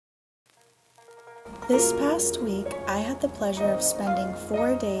This past week, I had the pleasure of spending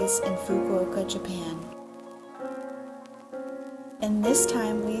 4 days in Fukuoka, Japan. And this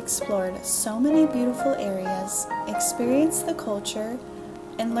time we explored so many beautiful areas, experienced the culture,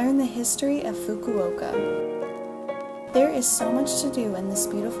 and learned the history of Fukuoka. There is so much to do in this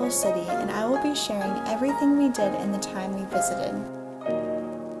beautiful city, and I will be sharing everything we did in the time we visited.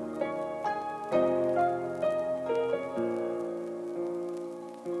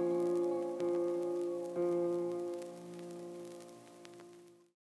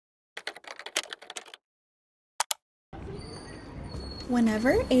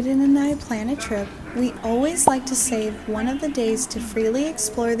 Whenever Aiden and I plan a trip, we always like to save one of the days to freely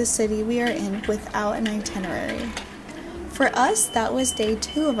explore the city we are in without an itinerary. For us, that was day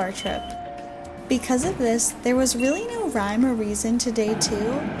 2 of our trip. Because of this, there was really no rhyme or reason to day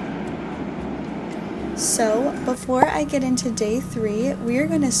 2. So, before I get into day 3, we are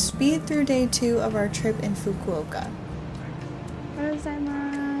going to speed through day 2 of our trip in Fukuoka.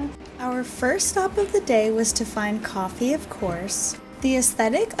 Our first stop of the day was to find coffee, of course. The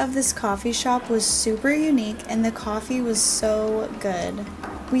aesthetic of this coffee shop was super unique and the coffee was so good.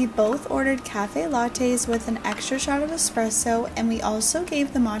 We both ordered cafe lattes with an extra shot of espresso, and we also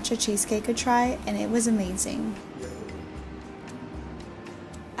gave the matcha cheesecake a try, and it was amazing.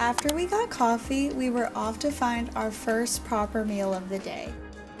 After we got coffee, we were off to find our first proper meal of the day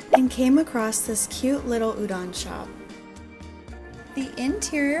and came across this cute little udon shop. The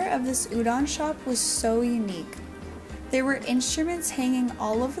interior of this udon shop was so unique. There were instruments hanging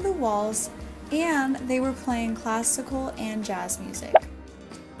all over the walls, and they were playing classical and jazz music.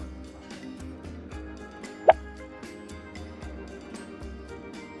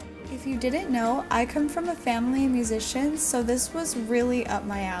 If you didn't know, I come from a family of musicians, so this was really up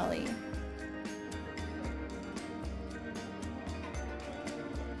my alley.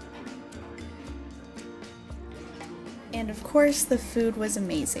 And of course, the food was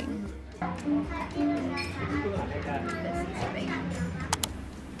amazing.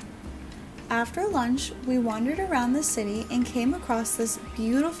 After lunch, we wandered around the city and came across this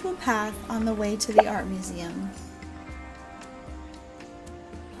beautiful path on the way to the art museum.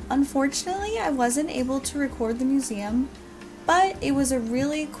 Unfortunately, I wasn't able to record the museum, but it was a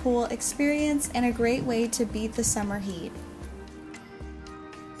really cool experience and a great way to beat the summer heat.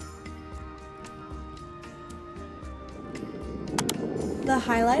 The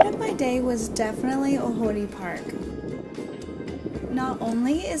highlight of my day was definitely Ohori Park. Not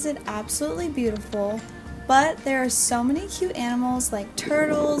only is it absolutely beautiful, but there are so many cute animals like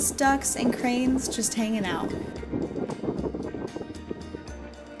turtles, ducks, and cranes just hanging out.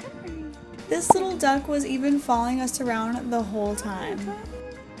 This little duck was even following us around the whole time.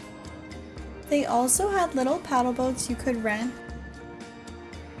 They also had little paddle boats you could rent.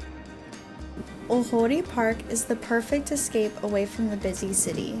 Ohori Park is the perfect escape away from the busy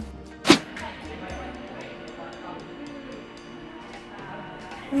city.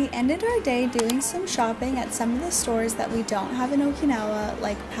 We ended our day doing some shopping at some of the stores that we don't have in Okinawa,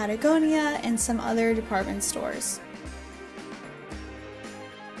 like Patagonia and some other department stores.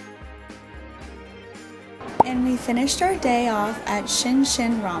 And we finished our day off at Shin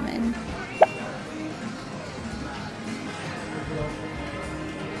Shin Ramen.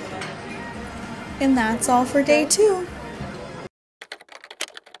 And that's all for day 2.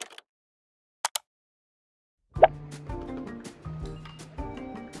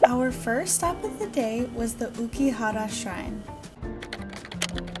 Our first stop of the day was the Ukiha Shrine.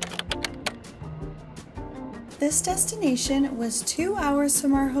 This destination was 2 hours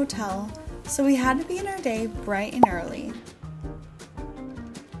from our hotel, so we had to be in our day bright and early.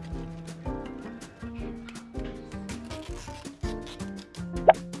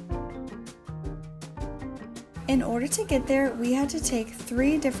 In order to get there, we had to take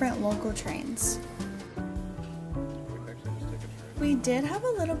 3 different local trains. We did have a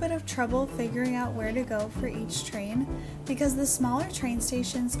little bit of trouble figuring out where to go for each train because the smaller train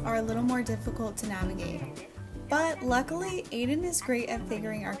stations are a little more difficult to navigate. But luckily, Aiden is great at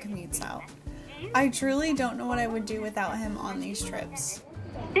figuring our commutes out. I truly don't know what I would do without him on these trips.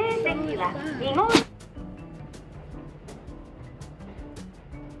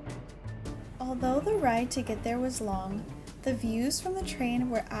 Although the ride to get there was long, the views from the train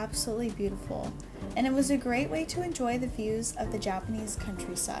were absolutely beautiful, and it was a great way to enjoy the views of the Japanese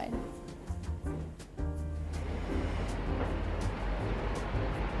countryside.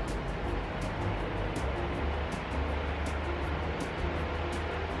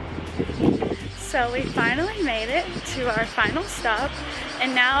 So we finally made it to our final stop,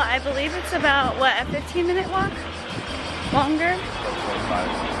 and now I believe it's about, what, a 15-minute walk? Longer?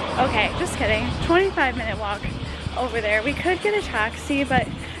 Okay, just kidding. 25-minute walk over there. We could get a taxi, but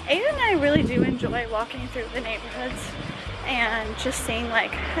Aiden and I really do enjoy walking through the neighborhoods and just seeing,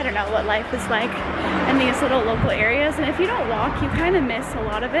 like, I don't know what life is like in these little local areas. And if you don't walk, you kind of miss a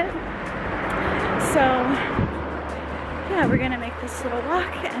lot of it. So yeah, we're gonna make this little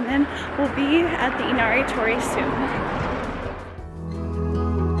walk and then we'll be at the Inari Torii soon.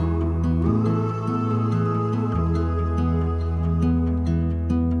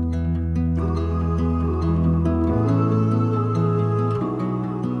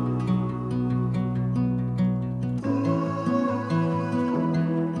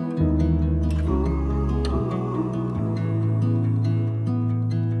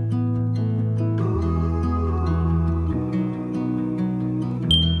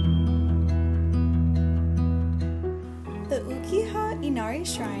 The Ukiha Inari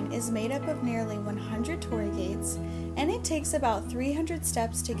Shrine is made up of nearly 100 torii gates, and it takes about 300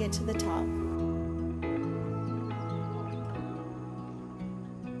 steps to get to the top.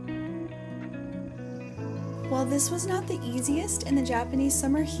 While this was not the easiest in the Japanese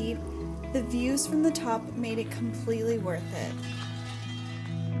summer heat, the views from the top made it completely worth it.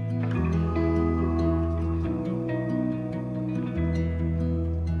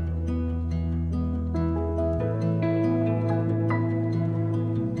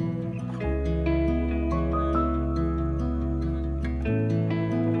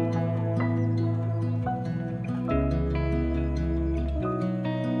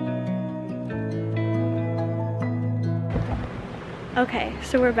 Okay,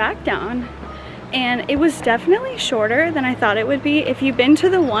 so we're back down, and it was definitely shorter than I thought it would be. If you've been to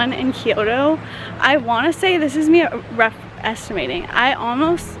the one in Kyoto, I want to say, this is me rough estimating, I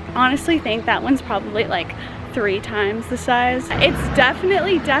almost honestly think that one's probably like 3 times the size. It's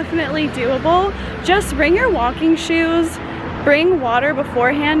definitely doable. Just bring your walking shoes, bring water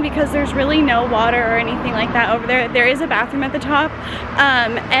beforehand because there's really no water or anything like that over there. There is a bathroom at the top.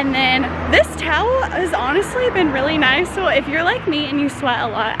 And then this towel has honestly been really nice. So if you're like me and you sweat a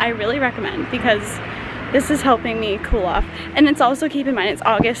lot, I really recommend because this is helping me cool off. And it's also, keep in mind, it's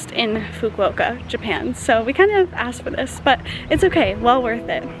August in Fukuoka, Japan. So we kind of asked for this, but it's okay, well worth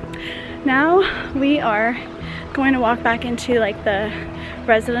it. Now we are going to walk back into like the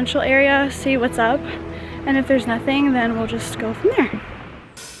residential area, see what's up. And if there's nothing, then we'll just go from there.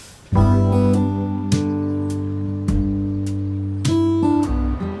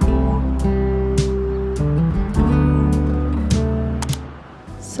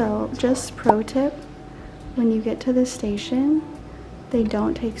 So just pro tip, when you get to the station, they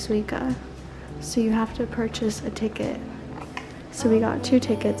don't take Suica. So you have to purchase a ticket. So we got 2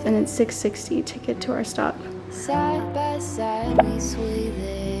 tickets and it's $6.60 to get to our stop. Side by side we sway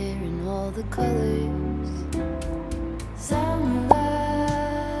there in all the colors.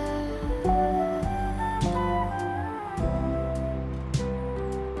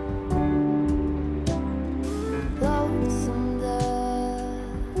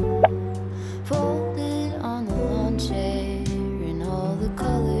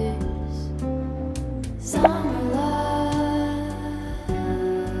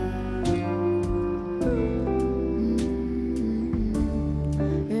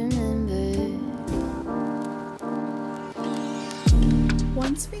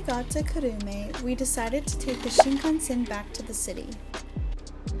 Once we got to Kurume, we decided to take the Shinkansen back to the city.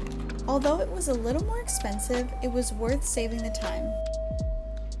 Although it was a little more expensive, it was worth saving the time.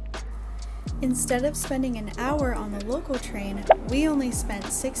 Instead of spending an hour on the local train, we only spent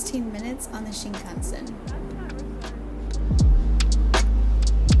 16 minutes on the Shinkansen.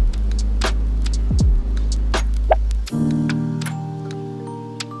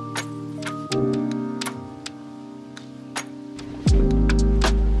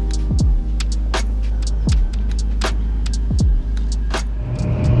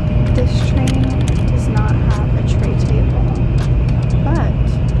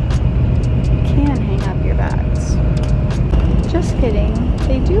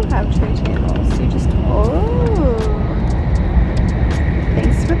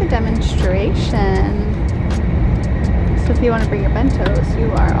 So if you want to bring your bentos,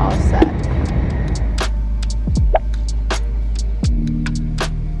 you are all set.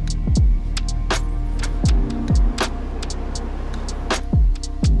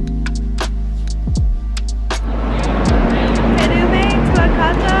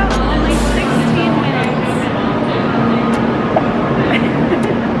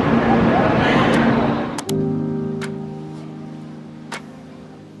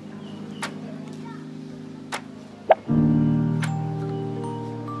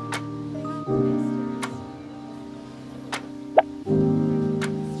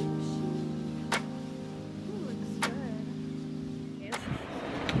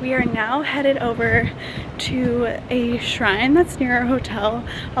 We are now headed over to a shrine that's near our hotel.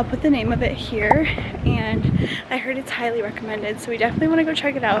 I'll put the name of it here, and I heard it's highly recommended, so we definitely want to go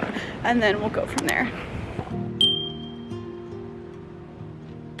check it out, and then we'll go from there.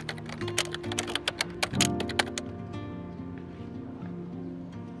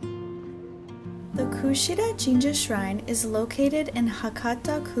 The Kushida Jinja Shrine is located in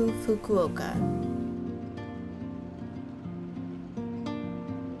Hakata-ku, Fukuoka.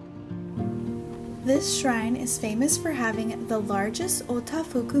 This shrine is famous for having the largest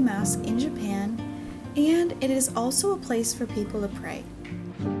otafuku mask in Japan, and it is also a place for people to pray.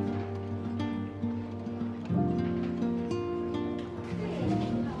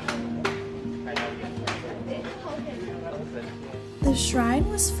 The shrine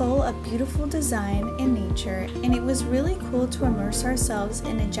was full of beautiful design and nature, and it was really cool to immerse ourselves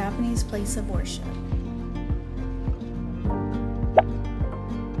in a Japanese place of worship.